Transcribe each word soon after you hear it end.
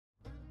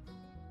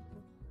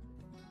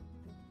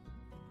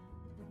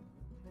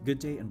Good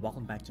day and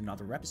welcome back to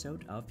another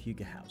episode of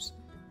Hugo House.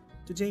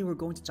 Today we're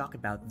going to talk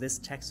about this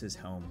Texas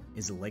home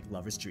is a lake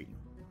lover's dream.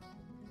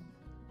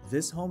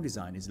 This home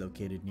design is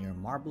located near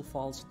Marble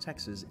Falls,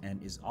 Texas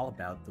and is all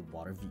about the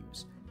water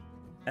views.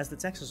 As the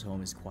Texas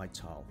home is quite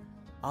tall,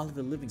 all of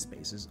the living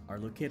spaces are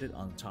located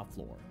on the top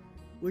floor,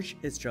 which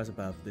is just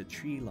above the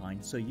tree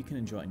line so you can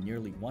enjoy a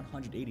nearly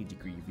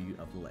 180-degree view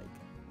of the lake.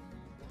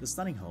 The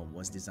stunning home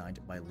was designed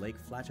by Lake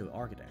Flato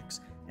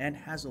Architects and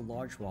has a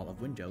large wall of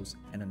windows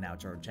and an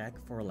outdoor deck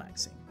for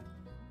relaxing.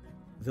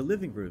 The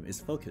living room is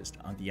focused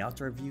on the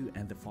outdoor view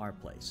and the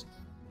fireplace.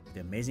 The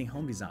amazing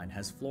home design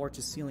has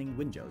floor-to-ceiling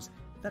windows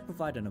that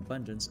provide an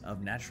abundance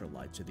of natural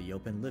light to the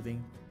open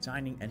living,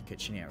 dining, and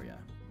kitchen area.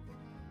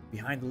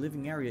 Behind the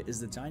living area is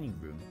the dining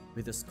room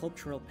with a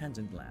sculptural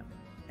pendant lamp,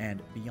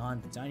 and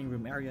beyond the dining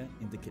room area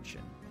in the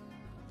kitchen.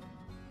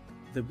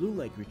 The Blue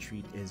Lake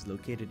Retreat is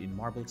located in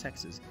Marble,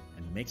 Texas,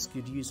 and makes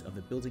good use of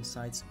the building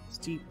site's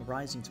steep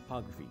rising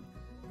topography,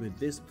 with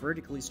this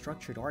vertically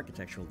structured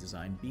architectural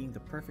design being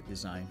the perfect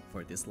design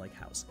for this lake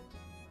house.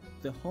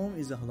 The home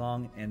is a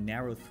long and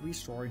narrow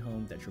 3-story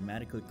home that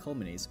dramatically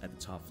culminates at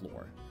the top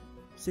floor,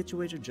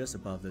 situated just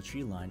above the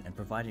tree line and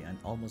providing an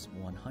almost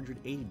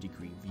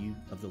 180-degree view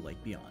of the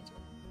lake beyond.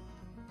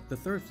 The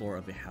third floor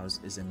of the house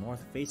is a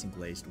north-facing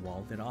glazed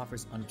wall that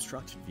offers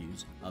unobstructed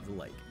views of the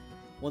lake,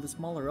 while the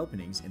smaller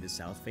openings in the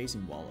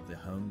south-facing wall of the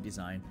home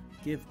design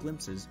give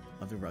glimpses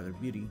of the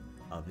rugged beauty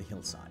of the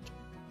hillside.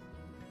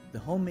 The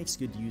home makes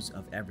good use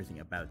of everything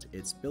about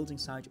its building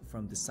site,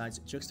 from the site's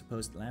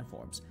juxtaposed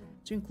landforms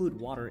to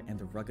include water and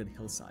the rugged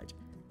hillside.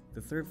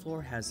 The third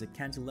floor has a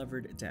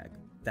cantilevered deck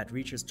that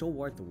reaches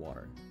toward the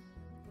water,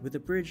 with a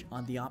bridge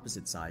on the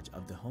opposite side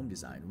of the home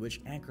design which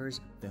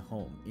anchors the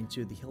home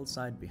into the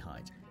hillside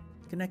behind,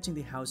 connecting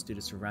the house to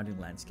the surrounding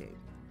landscape.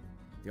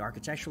 The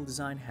architectural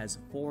design has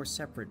 4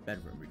 separate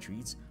bedroom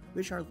retreats,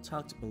 which are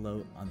tucked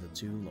below on the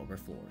 2 lower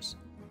floors.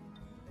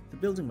 The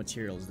building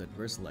materials that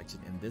were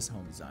selected in this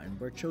home design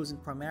were chosen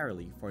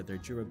primarily for their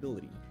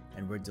durability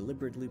and were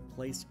deliberately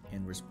placed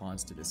in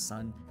response to the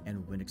sun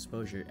and wind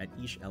exposure at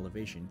each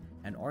elevation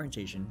and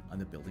orientation on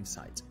the building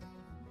site.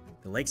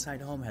 The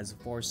lakeside home has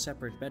 4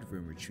 separate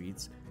bedroom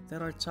retreats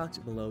that are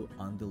tucked below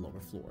on the lower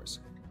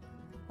floors.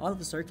 All of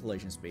the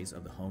circulation space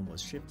of the home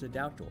was shifted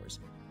outdoors,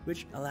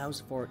 which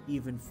allows for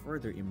even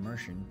further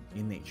immersion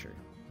in nature.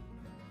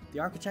 The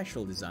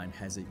architectural design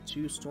has a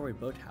 2-story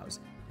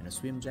boathouse and a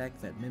swim deck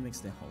that mimics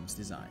the home's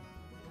design,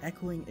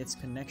 echoing its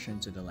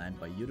connection to the land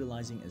by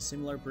utilizing a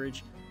similar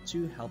bridge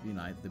to help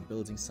unite the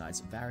building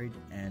site's varied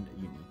and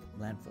unique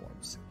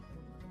landforms.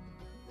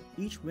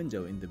 Each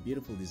window in the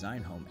beautiful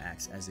design home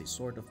acts as a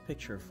sort of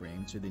picture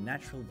frame to the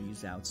natural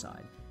views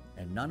outside,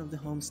 and none of the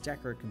home's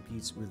decor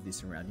competes with the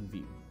surrounding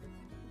view.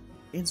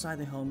 Inside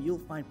the home, you'll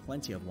find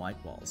plenty of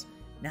white walls,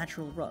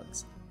 natural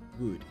rugs,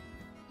 wood,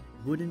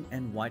 wooden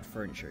and white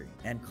furniture,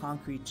 and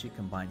concrete to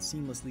combine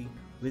seamlessly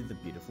with the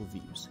beautiful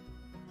views.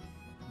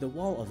 The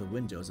wall of the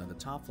windows on the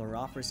top floor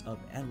offers up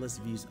endless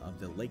views of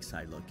the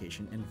lakeside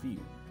location and view,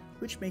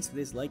 which makes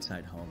this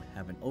lakeside home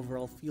have an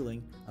overall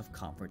feeling of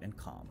comfort and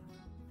calm.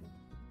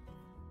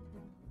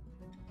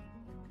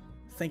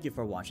 Thank you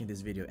for watching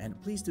this video, and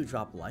please do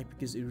drop a like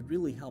because it would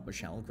really help our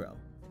channel grow.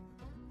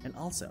 And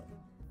also,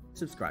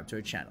 subscribe to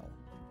our channel.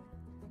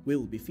 We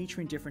will be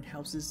featuring different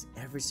houses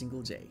every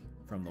single day,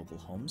 from local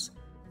homes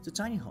to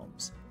tiny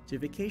homes to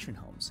vacation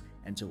homes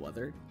and to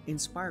other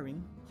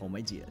inspiring home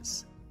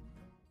ideas.